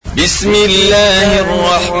بسم الله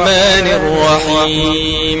الرحمن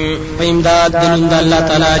الرحيم فإمداد دلند الله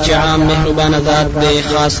تعالى چې عام مهربان ذات دی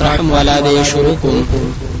خاص رحم والا دی. شروع کوم.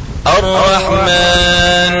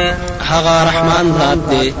 الرحمن هغه رحمان ذات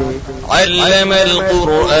دی. علم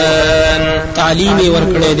القرآن تعلیم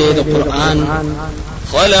ورکړی دی د قرآن.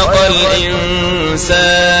 خلق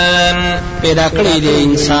الإنسان پیدا کړی دی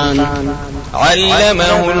انسان.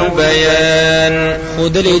 علمه البيان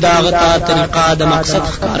خودلی داغتا طریقه د مقصد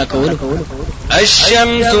ښکارا کول.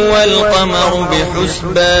 الشمس والقمر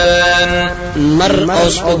بحسبان مر او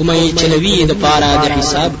سپوږمۍ چلوي د پاره د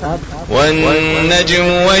حساب. والنجم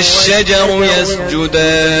والشجر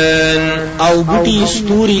يسجدان او بوټي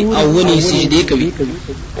ستوري او ونی سجدي کوي.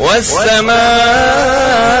 والسماء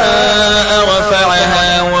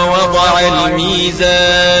رفعها ووضع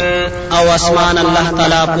الميزان او اسمان الله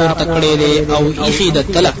تعالی پورته کړی دی او ایخی د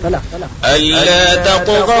تله. الا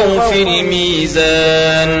تطغوا في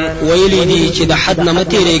الميزان ویلی دی چې د حد نه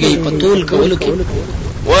متیریږي په تول کولو کې.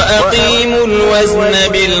 وأقيموا الوزن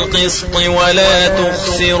بالقسط ولا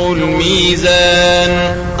تخسروا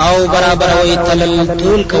الميزان او برابر وي تلل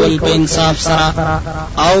تول کول په انصاف سره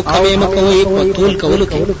او کمی مکوي په تول کولو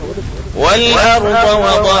کې. والأرض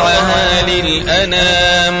وضعها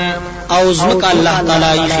للأنام او زمک الله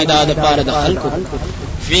تعالی خدا د پاره د خلقو.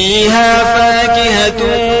 فيها فاكهة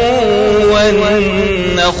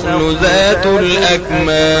والنخل ذات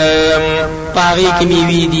الأكمام پاغي کې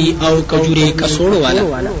میوي دي او کجوري کسوړ والا.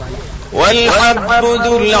 والحب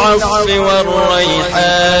ذو العصف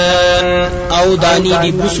والريحان او دانی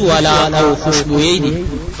دي بوسو والا او خوشبوئی دي.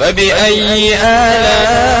 فبأي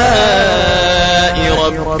آلاء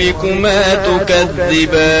ربكما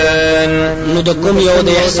تكذبان نو د کوم یو د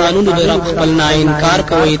احسانونو د رب خپلنا انکار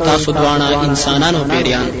کوي تاسو دواړه انسانان او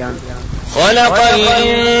پیریان. خلق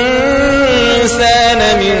الإنسان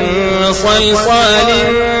من صلصال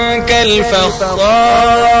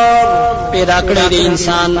كالفخار پیدا کړی د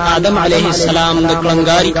انسان آدم علیه السلام د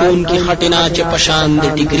کلنګاری کوونکی خټینا چې پشان د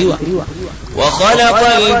ټیګری و. وخلق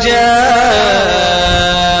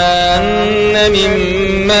الجان من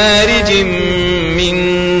مارج من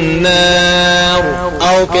نار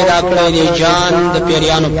او پیدا کړی د جان د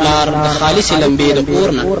پیریانو پلار د خالص لمبې د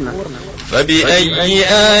اورنا. فبأي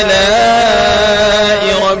آلاء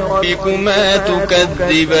ربكما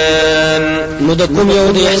تكذبان نو د کوم یو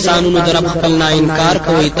د احسانونو د رب خپلنا انکار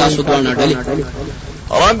کوي تاسو دواړه ډلې.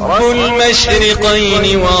 رب المشرقين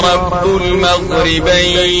ورب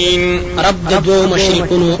المغربين رب د دوه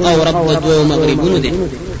مشرقونو او رب د دوه مغربونو دی.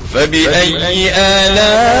 فبأي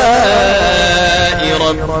آلاء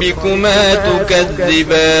ربكما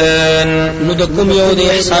تكذبان نو د کوم یو د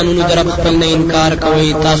احسانونو د رب خپلنا انکار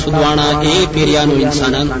کوي تاسو دواړه ای پیریانو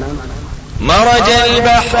انسانان. مرج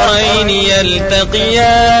البحرين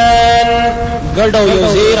يلتقيان ګډو یو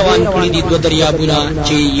ځای روان کړی دي دوه دریابونه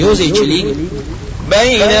چې یو ځای چلیږي.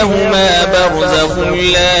 بينهما برزخ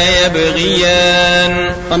لا يبغيان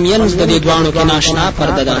پمینز د دې دوانو کې ناشنا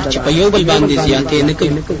پرده ده چې په یو بل باندې زیاتې نه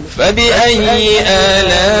کوي. فبأي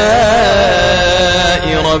آلاء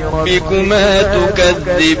ربكما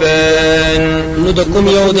تكذبان نو د کوم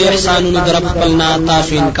یو د احسانونو د رب خپلنا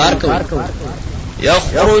تاسو انکار کوي.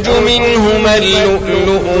 يخرج منهما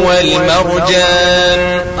اللؤلؤ والمرجان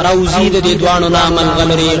روزي د دې دوانو نام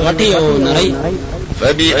الغلري غټي او نري.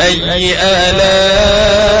 فبأي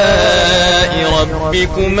آلاء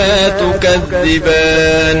ربكما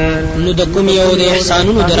تكذبان نو د کوم یو د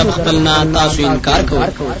احسانونو د رب خپلنا تاسو انکار کوي.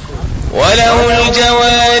 وله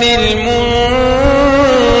الجوار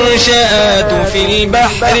المنشآت في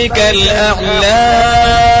البحر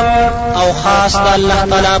كالأعلام او خاص د الله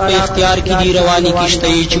تعالی په اختیار کې دی رواني کشته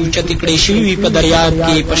چې اوچت کړي شوی په دریاب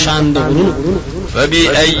کې په شان د غرونو.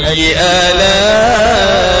 فبأي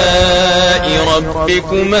آلاء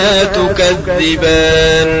ربكما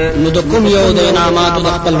تكذبان نو د کوم یو د انعاماتو د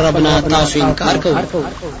خپل ربنا تاسو انکار کوي.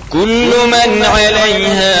 كل من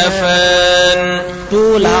عليها فان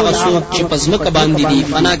ټول هغه څوک چې په ځمکه باندې دي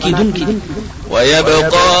فنا کیدونکي دي.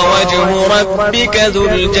 ويبقى وجه ربك ذو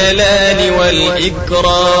الجلال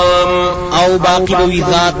والإكرام او باقی به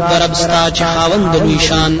ذات درب ستا چې خاوند د لوی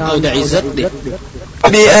شان او د عزت دی.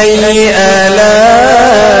 بأي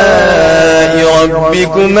آلاء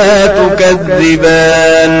ربكما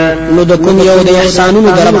تكذبان نو د کوم یو د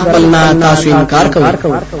احسانونو د رب خپلنا تاسو انکار کوي.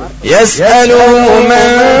 يسأله من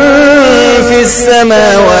في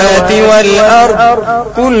السماوات والأرض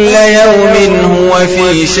كل يوم هو في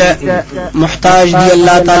شأن محتاج دی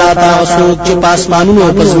الله تعالی ته څوک چې پاسمانونو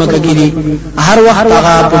او پزمکه کې دي هر وخت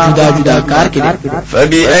هغه په جدا جدا کار کوي.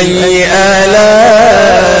 فبأي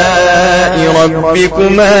آلاء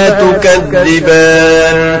ربكما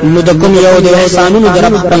تكذبان نو د کوم یو د احسانونو د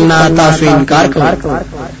رب خپلنا تاسو انکار کوئ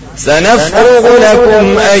سنفرغ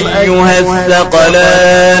لكم أيها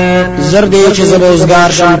الثقلان زردی چې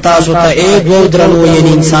زبوزګار شم تاسو ته ای دوه درنو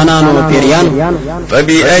یعنی انسانانو پیریانو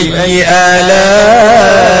فبأي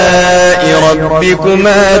آلاء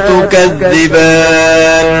ربكما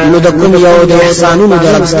تكذبان نو د کوم یو د احسانونو د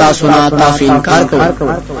رب تاسو نه تاسو انکار کوئ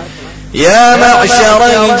يا معشر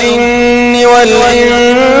الجن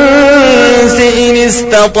والإنس إن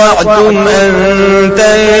استطعتم أن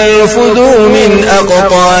تنفذوا من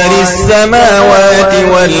أقطار السماوات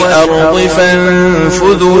والأرض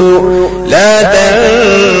فانفذوا لا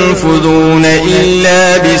تنفذون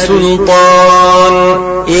إلا بسلطان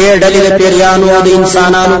اے ډلې د پیریانو د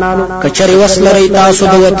انسانانو کچري وسلري تاسو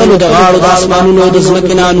د وتلو د غاړو د اسمانونو د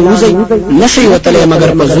ځمکې نوځي نشي وتلې مگر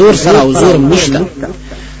په زور سره او زور نشته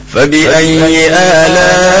فبأي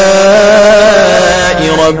آلاء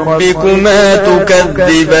ربكما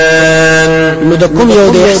تكذبان نو د کوم یو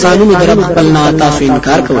د احسانونو د رب خپلنا تاسو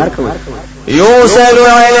انکار کوئ يرسل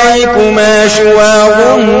عليكما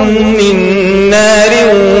شواظ من نار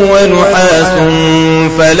ونحاس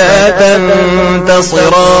فلا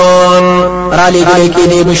تنتصران را لګلې کې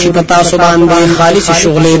دې بشي پتا سو باندې خالص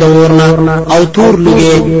شغلې د ورنا او تور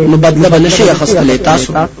لګي نو بدله بنشي خستلې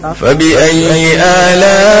تاسو فبأي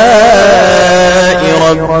آلاء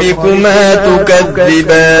ربكما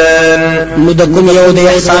تكذبان نو د کوم یو د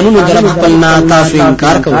احسانونو د رب خپلنا تاسو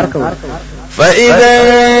انکار کوئ فإذا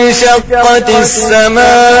انشقت السماء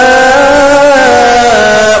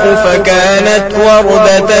فكانت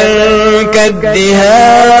وردة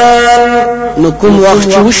كالدهان نو کوم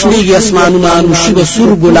وخت چې وشلېږي اسمانونه نو شي د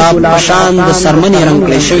سور ګلاب په شان د سرمنې رنګ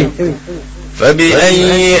کړی شوی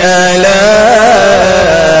فبأي آلاء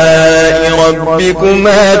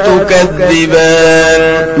ربكما تكذبان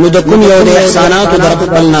نو د کوم یو د احساناتو د رب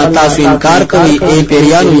خپلنا تاسو انکار کوئ ای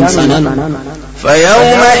پیریانو انسانانو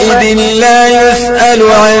فيومئذ لا يسأل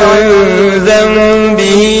عن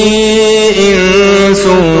ذنبه إنس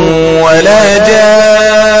ولا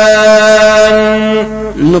جان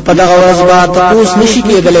نو په دغه ورځ به تاسو نشي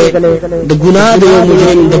کېدلې د ګناه د یو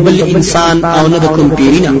مجرم د بل انسان او نه د کوم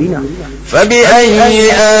پیرینا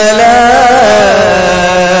فبأي آلاء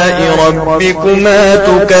ربكما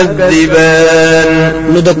تكذبان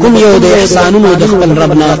نو د کوم یو د احسانونو د خپل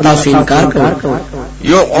ربنا تاسو انکار کوئ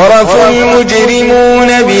يعرف المجرمون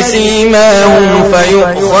بسيماهم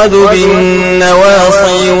فيؤخذ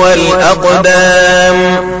بالنواصي والأقدام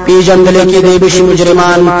پیژندل کې دی بشي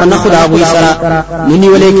مجرمان په نخو دا غوي سره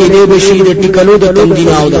نیولې کې دی بشي د ټیکلو د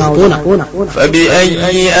تندینا او د خپونه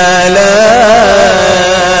فبأي آلاء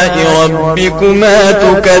ربكما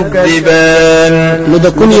تكذبان نو د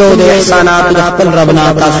کوم یو د احسانات د خپل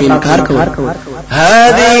ربنا تاسو انکار کوئ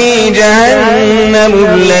هذه جهنم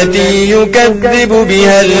التي يكذب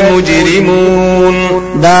بها المجرمون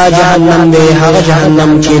دا جهنم به هغه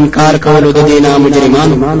جهنم چې انکار کولو د دینه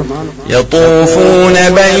مجرمانو يطوفون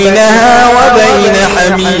بينها وبين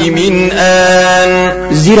حميم آن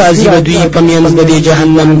زیرا زیرا دوی پمینز د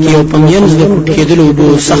جهنم کې او پمینز د پټ کېدلو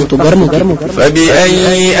بو سخت ګرمو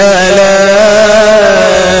فبأي آلاء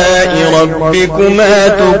ربكما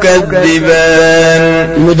تكذبان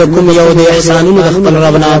نو د کوم یو د احسانونو د خپل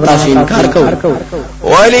ربنا تاسو انکار کوئ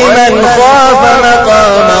ولمن خاف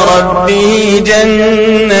مقام ربه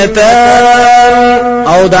جنتان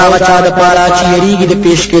او دا چا د پاره چې یریږي د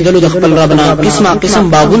پیش کېدلو د خپل ربنا قسم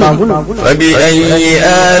باغونه فبأي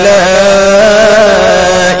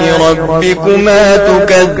آلاء ربكما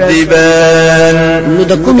تكذبان نو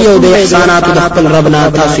د کوم یو د احساناتو د خپل ربنا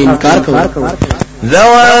تاسو انکار کوئ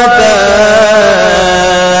ذواتا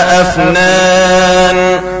أفنان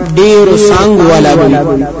ډیر څنګه ولا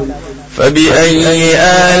فبأي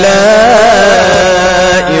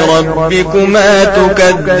آلاء ربكما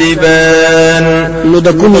تكذبان نو د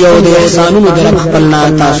کوم یو د احسانونو د رب خپلنا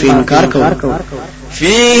تاسو انکار کوئ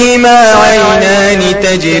فيهما عينان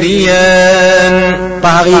تجريان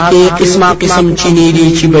پاغي کې قسم چيني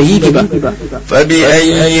دي چې بهيږي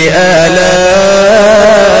فبأي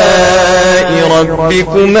آلاء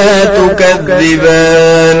ربكما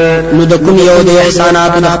تكذبان نو د کوم یو د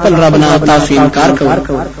احسانات د خپل ربنا تاسو انکار کوئ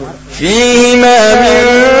فيهما من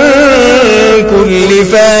كل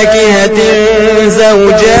فاكهة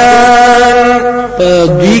زوجان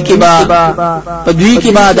پدوی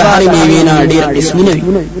کې بعد هر میوه نه ډیر قسمونه وي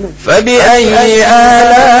فبأي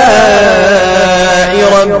آلاء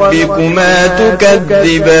ربكما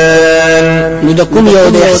تكذبان نو د کوم یو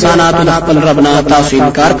د احسانات د خپل ربنا تاسو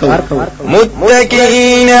انکار کوئ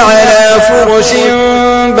متكئين على فرش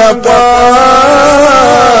بطائنها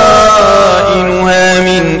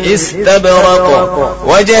من استبرق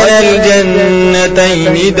وجنى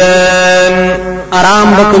الجنتين دان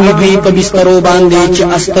آرام بکوي دوی په بسترو باندې چې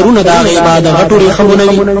استرونه دا غیباد غټوري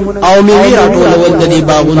خمونوي او میوه راټولول د دې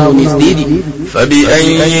باغونو نږدې دي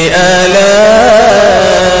فبأي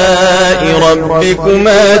آلاء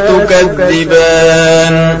ربكما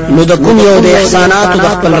تكذبان نو د کوم یو د احسانات د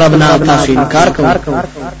خپل ربنا تاسو انکار کوئ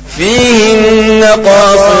فيهن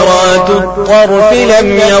قاصرات الطرف لم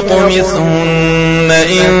يطمثهن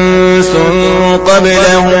إنس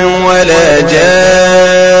قبلهم ولا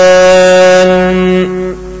جان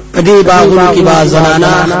پدې باغونو کې با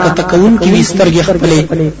زنانا کتکون کې وسترګې خپلې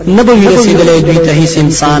نه به رسیدلې دوی ته هیڅ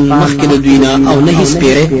انسان مخکې د دوی نه او نه هیڅ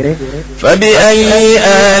پیره فبأي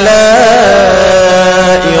آلاء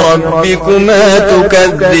ربكما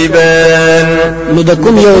تكذبان نو د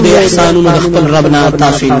کوم یو د احسانونو د خپل ربنا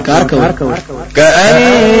تاسو انکار کوئ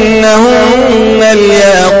كأنهن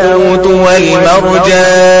الياقوت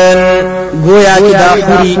والمرجان گویا کی دا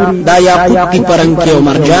حوری دا یاقوت کی پرنگ کے و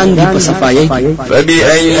مرجان دی پصفائی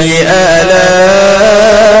فبأي آلاء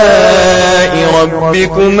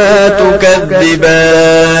ربكما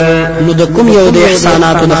تكذبان نو د کوم یو د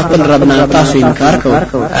احسانات د خپل ربنا تاسو انکار کوئ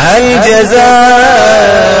هل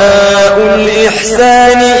جزاء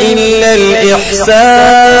الإحسان إلا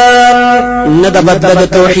الإحسان ند بدل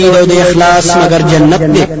توحید او د اخلاص مگر جنت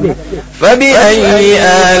دی فبأي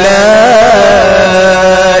آلاء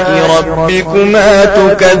ربكما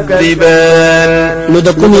تكذبان نو د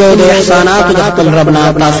کوم یو د احسانات د خپل ربنا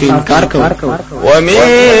تاسو انکار کوئ ومن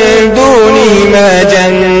دونهما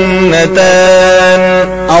جنتان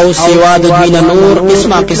او سوا د دوی نور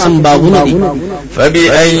قسمه قسم باغونه دي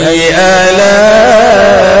فبأي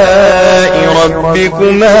آلاء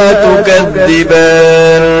ربكما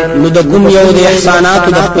تكذبان نو د کوم یو د احسانات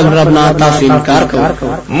د خپل ربنا تاسو انکار کوئ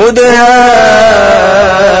مدهامتان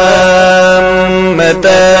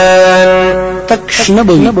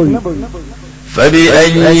تکشنبوي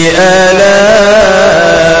فبأي آلاء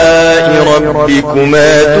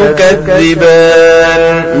ربكما تكذبان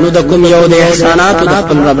نو د کوم یو د احسانات د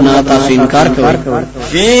خپل ربنا تاسو انکار کوئ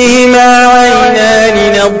فيهما عينان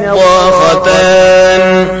نضاختان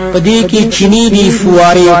پدې کې چینی دی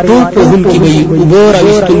فواره ټوپ هم کې وي وګور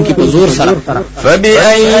اوستون کې په زور سره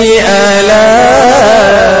فبأي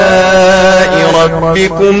آلاء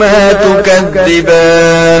ربكما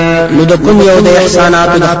تكذبان نو د کوم یو د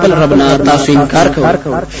احسانات د خپل ربنا تاسو انکار کوئ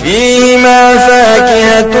فيهما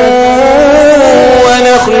فاكهة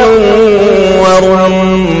ونخل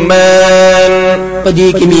ورمان پدې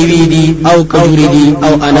کې میوې دي او کجوري دي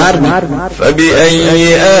او انار دي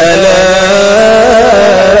فبأي آلاء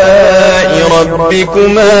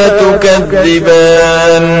ربكما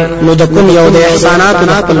تكذبان نو د کوم یو د احسانات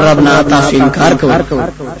د خپل ربنا تاسو انکار کوئ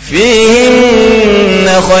فيهن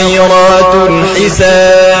خيرات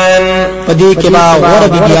حسان پدې کې با غور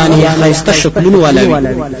بيانې خاصه شکلونه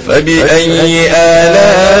ولوي فبأي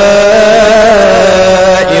آلاء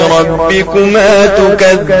ربكما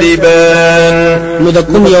تكذبان نو د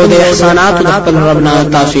کوم یو د احسانات د خپل ربنا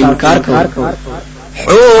تاسو انکار کوئ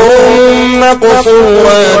حور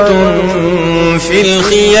مقصورات في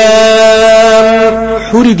الخيام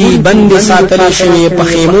حور دي بند ساتل شوی په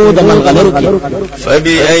خیمو د ملغلرو کې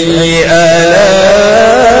فبأي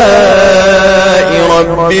آلاء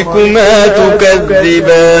ربكما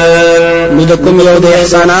تكذبان نو د کوم یو د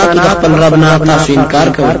احسانات د خپل ربنا تاسو انکار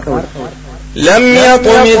کوئ لم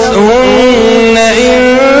يطمثهن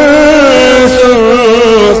إنس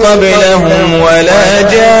قبلهم ولا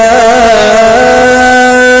جان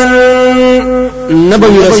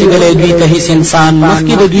نبوي رسیدلې دوی ته هیڅ انسان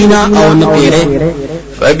مخکې د دوی نه او نه پیره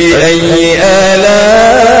فبأي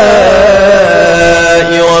آلاء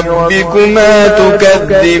ربكما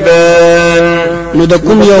تكذبان نو د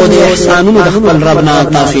کوم یو د احسانونو د خپل ربنا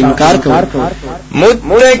تاسو انکار کوئ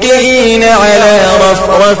متكئين على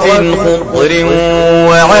رفرف خضر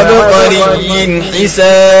وعبقري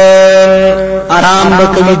حسان آرام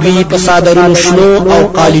بکوي دوی په صادرونو شنو او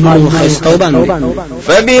قالینونو خستو باندې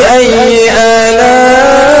فبأي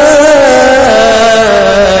آلاء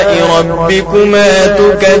ربكما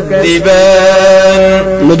تكذبان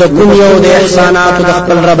نو د کوم یو د احسانات د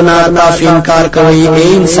خپل ربنا تاسو انکار کوئ اے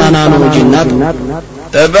انسانانو جناتو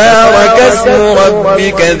تبارك اسم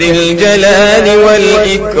ربك ذي الجلال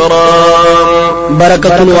والإكرام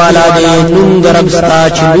برکتون والا دے نوم در رب ستا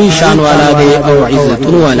چې لوی شان والا دے او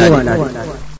عزتون والا دے